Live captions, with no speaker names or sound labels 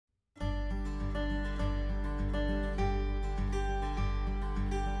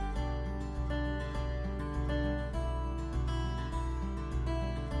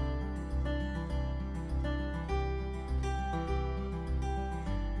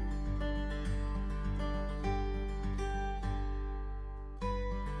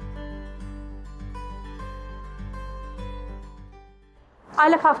I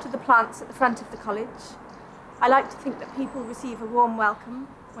look after the plants at the front of the college. I like to think that people receive a warm welcome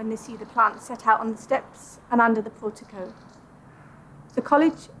when they see the plants set out on the steps and under the portico. The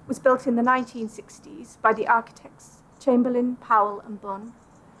college was built in the 1960s by the architects Chamberlain, Powell and Bunn,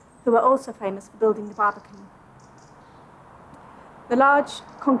 who are also famous for building the Barbican. The large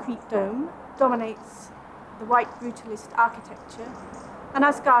concrete dome dominates the white brutalist architecture, and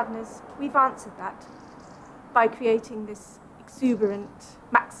as gardeners, we've answered that by creating this exuberant,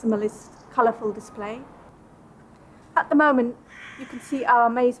 maximalist, colourful display. At the moment, you can see our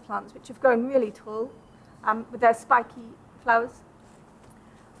maize plants, which have grown really tall with their spiky flowers.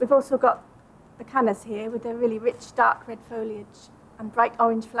 We've also got the cannas here with their really rich dark red foliage and bright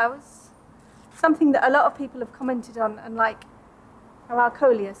orange flowers. Something that a lot of people have commented on and like are our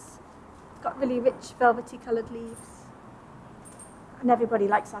coleus. It's got really rich velvety coloured leaves, and everybody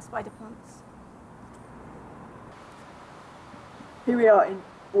likes our spider plants. Here we are in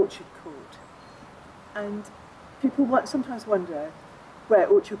Orchard Court, and people sometimes wonder where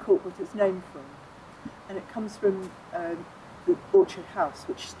Orchard Court got its name from, and it comes from the Orchard House,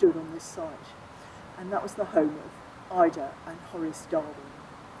 which stood on this site, and that was the home of Ida and Horace Darwin.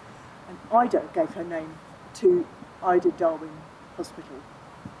 And Ida gave her name to Ida Darwin Hospital,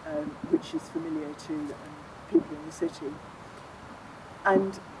 which is familiar to people in the city.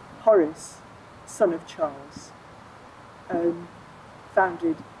 And Horace, son of Charles,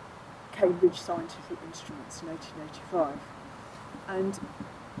 founded Cambridge Scientific Instruments in 1885, and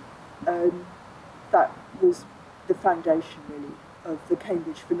that was the foundation really of the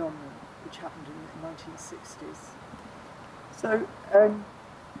Cambridge phenomenon, which happened in the 1960s. So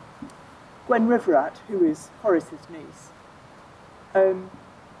Gwen Riveratt, who is Horace's niece,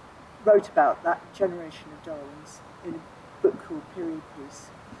 wrote about that generation of Darwins in a book called Period Piece,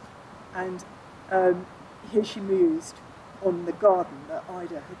 and here she mused on the garden that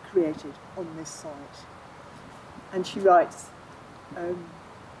Ida had created on this site. And she writes,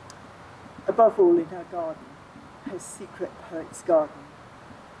 above all in her garden, her secret poet's garden,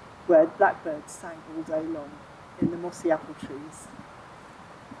 where blackbirds sang all day long in the mossy apple trees,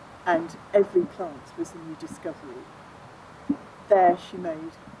 and every plant was a new discovery. There she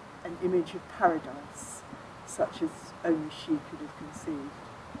made an image of paradise, such as only she could have conceived.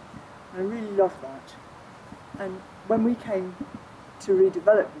 And I really love that. And when we came to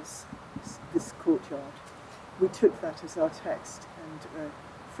redevelop this courtyard, we took that as our text, and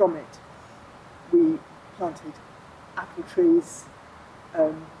from it we planted apple trees.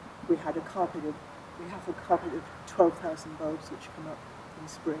 We have a carpet of 12,000 bulbs which come up in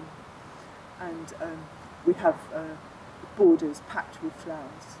spring, and we have borders packed with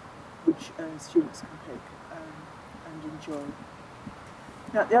flowers which students can pick and enjoy.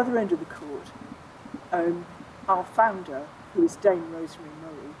 Now at the other end of the court, our founder, who is Dame Rosemary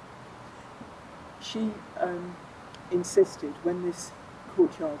Murray, she insisted, when this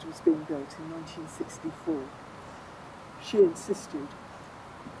courtyard was being built in 1964, she insisted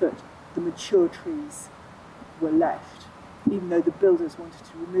that the mature trees were left, even though the builders wanted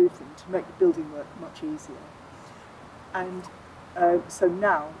to remove them to make the building work much easier. And so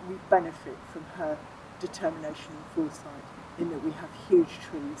now we benefit from her determination and foresight in that we have huge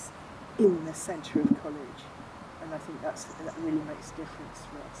trees in the centre of college. And I think that really makes a difference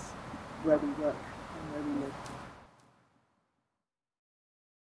for us, where we work and where we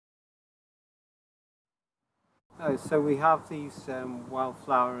live. So we have these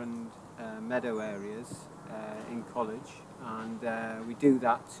wildflower and meadow areas in college, and we do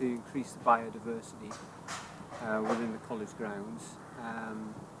that to increase the biodiversity within the college grounds.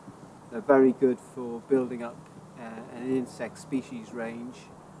 They're very good for building up an insect species range,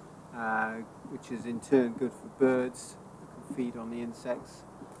 which is in turn good for birds that can feed on the insects,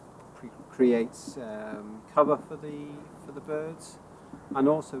 creates cover for the birds, and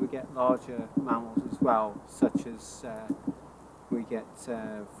also we get larger mammals as well, such as we get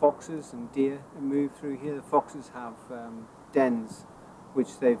foxes and deer that move through here. The foxes have dens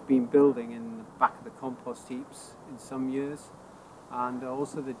which they've been building in the back of the compost heaps in some years, and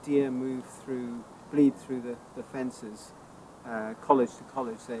also the deer bleed through the fences. College to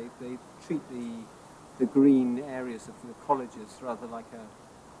college, they treat the green areas of the colleges rather like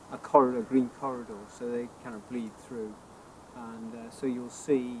a green corridor, so they kind of bleed through, and so you'll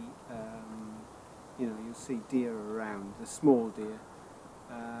see you'll see deer around, the small deer,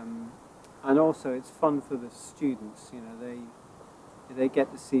 and also it's fun for the students. They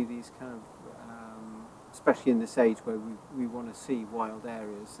get to see these kind of, especially in this age where we want to see wild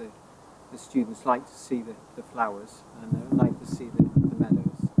areas. The students like to see the flowers, and they like to see the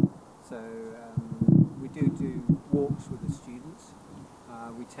meadows. So we do walks with the students,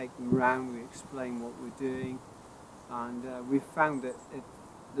 We take them round, we explain what we're doing, and we've found that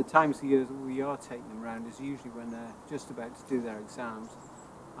the times of the year that we are taking them round is usually when they're just about to do their exams,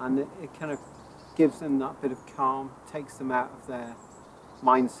 and it kind of gives them that bit of calm, takes them out of their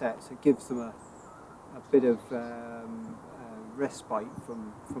mindsets, it gives them a bit of respite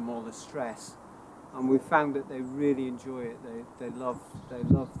from all the stress. And we've found that they really enjoy it. They love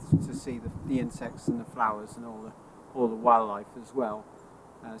to see the insects and the flowers and all the wildlife as well.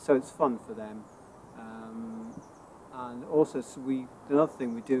 So it's fun for them. And also, another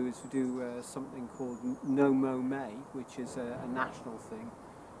thing we do is we do something called No Mow May, which is a national thing,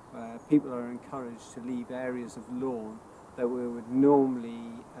 where people are encouraged to leave areas of lawn that we would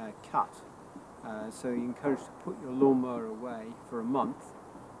normally cut. So you're encouraged to put your lawnmower away for a month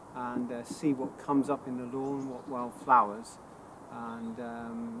and see what comes up in the lawn, what wild flowers, and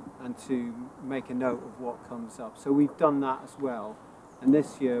to make a note of what comes up. So we've done that as well, and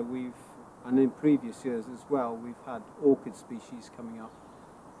this year and in previous years as well, we've had orchid species coming up,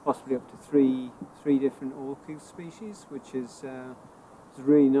 possibly up to three different orchid species, which is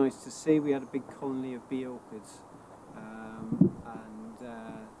really nice to see. We had a big colony of bee orchids, and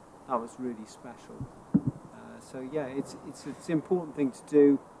that was really special. So yeah, it's an important thing to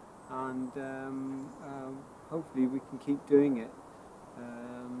do, and hopefully we can keep doing it.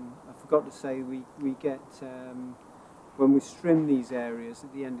 I forgot to say we get when we trim these areas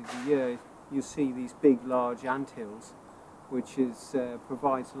at the end of the year, you see these big large anthills, which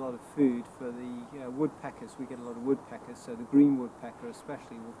provides a lot of food for the woodpeckers. We get a lot of woodpeckers, so the green woodpecker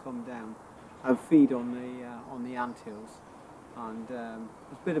especially will come down and feed on the anthills. And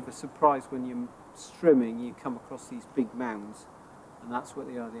it's a bit of a surprise when you're trimming, you come across these big mounds, and that's what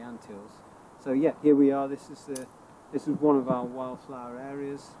they are, the anthills. So yeah, here we are. This is one of our wildflower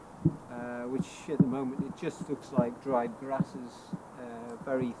areas, which at the moment it just looks like dried grasses,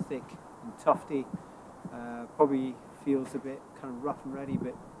 very thick and tufty. Probably feels a bit kind of rough and ready, a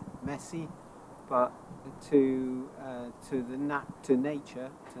bit messy, but to nature,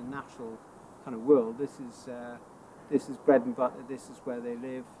 to natural kind of world, this is bread and butter. This is where they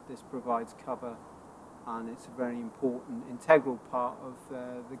live. This provides cover, and it's a very important, integral part of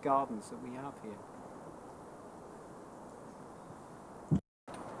the gardens that we have here.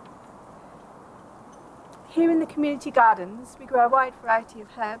 Here in the community gardens, we grow a wide variety of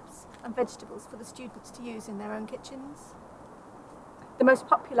herbs and vegetables for the students to use in their own kitchens. The most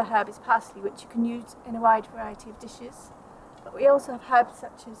popular herb is parsley, which you can use in a wide variety of dishes, but we also have herbs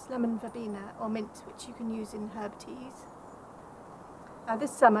such as lemon verbena or mint, which you can use in herb teas.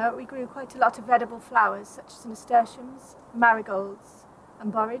 This summer we grew quite a lot of edible flowers such as nasturtiums, marigolds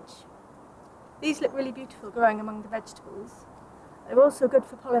and borage. These look really beautiful growing among the vegetables. They're also good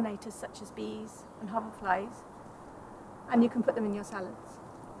for pollinators such as bees and hoverflies, and you can put them in your salads.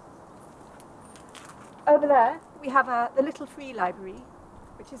 Over there we have the little free library,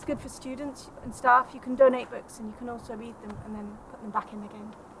 which is good for students and staff. You can donate books and you can also read them and then put them back in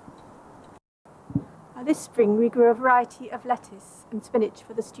again. This spring we grew a variety of lettuce and spinach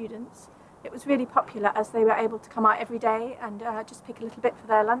for the students. It was really popular as they were able to come out every day and just pick a little bit for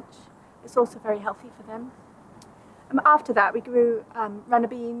their lunch. It's also very healthy for them. After that we grew runner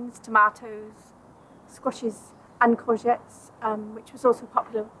beans, tomatoes, squashes and courgettes, which was also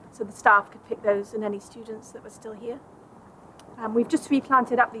popular, so the staff could pick those and any students that were still here. We've just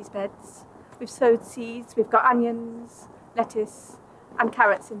replanted up these beds. We've sowed seeds, we've got onions, lettuce and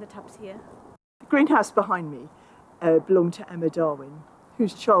carrots in the tubs here. The greenhouse behind me belonged to Emma Darwin,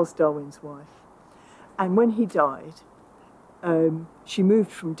 who's Charles Darwin's wife. And when he died, she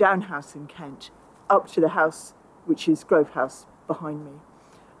moved from Down House in Kent up to the house, which is Grove House behind me.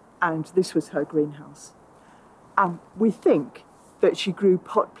 And this was her greenhouse. And we think that she grew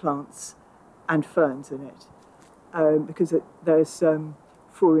pot plants and ferns in it, because there's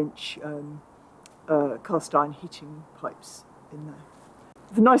 4-inch cast iron heating pipes in there.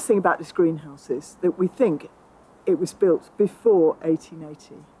 The nice thing about this greenhouse is that we think it was built before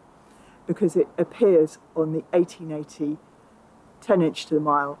 1880, because it appears on the 1880 10-inch to the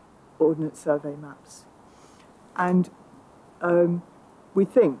mile Ordnance Survey maps. And we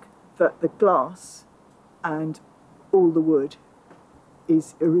think that the glass and all the wood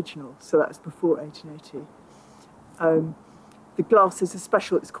is original, so that's before 1880. The glass is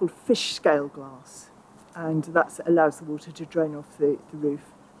it's called fish scale glass, and that allows the water to drain off the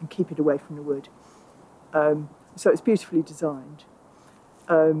roof and keep it away from the wood. So it's beautifully designed.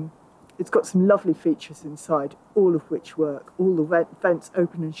 It's got some lovely features inside, all of which work. All the vents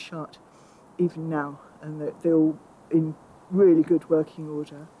open and shut, even now, and they're all in really good working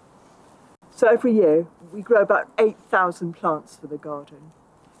order. So every year we grow about 8,000 plants for the garden.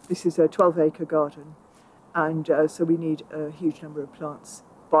 This is a 12-acre garden, and so we need a huge number of plants,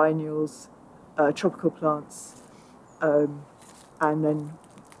 biennials, tropical plants, and then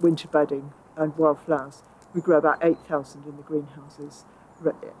winter bedding and wildflowers. We grow about 8,000 in the greenhouses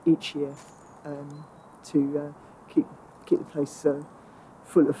each year to keep the place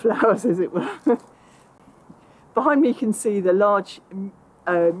full of flowers, as it were. Behind me you can see the large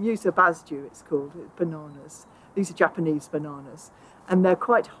Musa basdew, it's called, bananas. These are Japanese bananas, and they're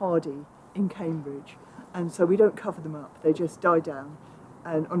quite hardy in Cambridge, and so we don't cover them up, they just die down,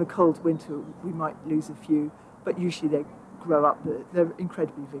 and on a cold winter we might lose a few, but usually they grow up, they're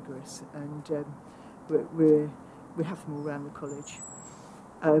incredibly vigorous, and we have them all around the college.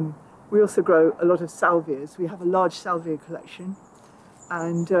 We also grow a lot of salvias. We have a large salvia collection,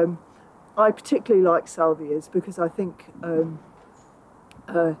 and I particularly like salvias because I think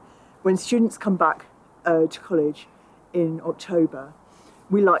when students come back to college in October,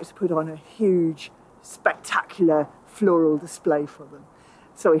 we like to put on a huge, spectacular floral display for them.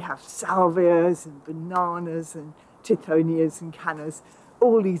 So we have salvias and bananas and tithonias and cannas,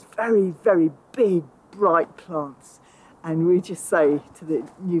 all these very, very big, bright plants. And we just say to the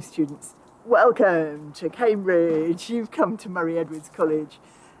new students, welcome to Cambridge, you've come to Murray Edwards College.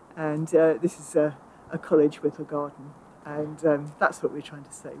 And this is a college with a garden. And that's what we're trying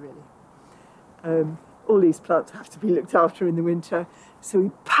to say, really. All these plants have to be looked after in the winter, so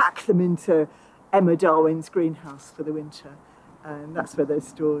we pack them into Emma Darwin's greenhouse for the winter, and that's where they're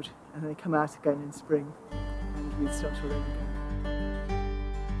stored, and they come out again in spring, and we start all over again.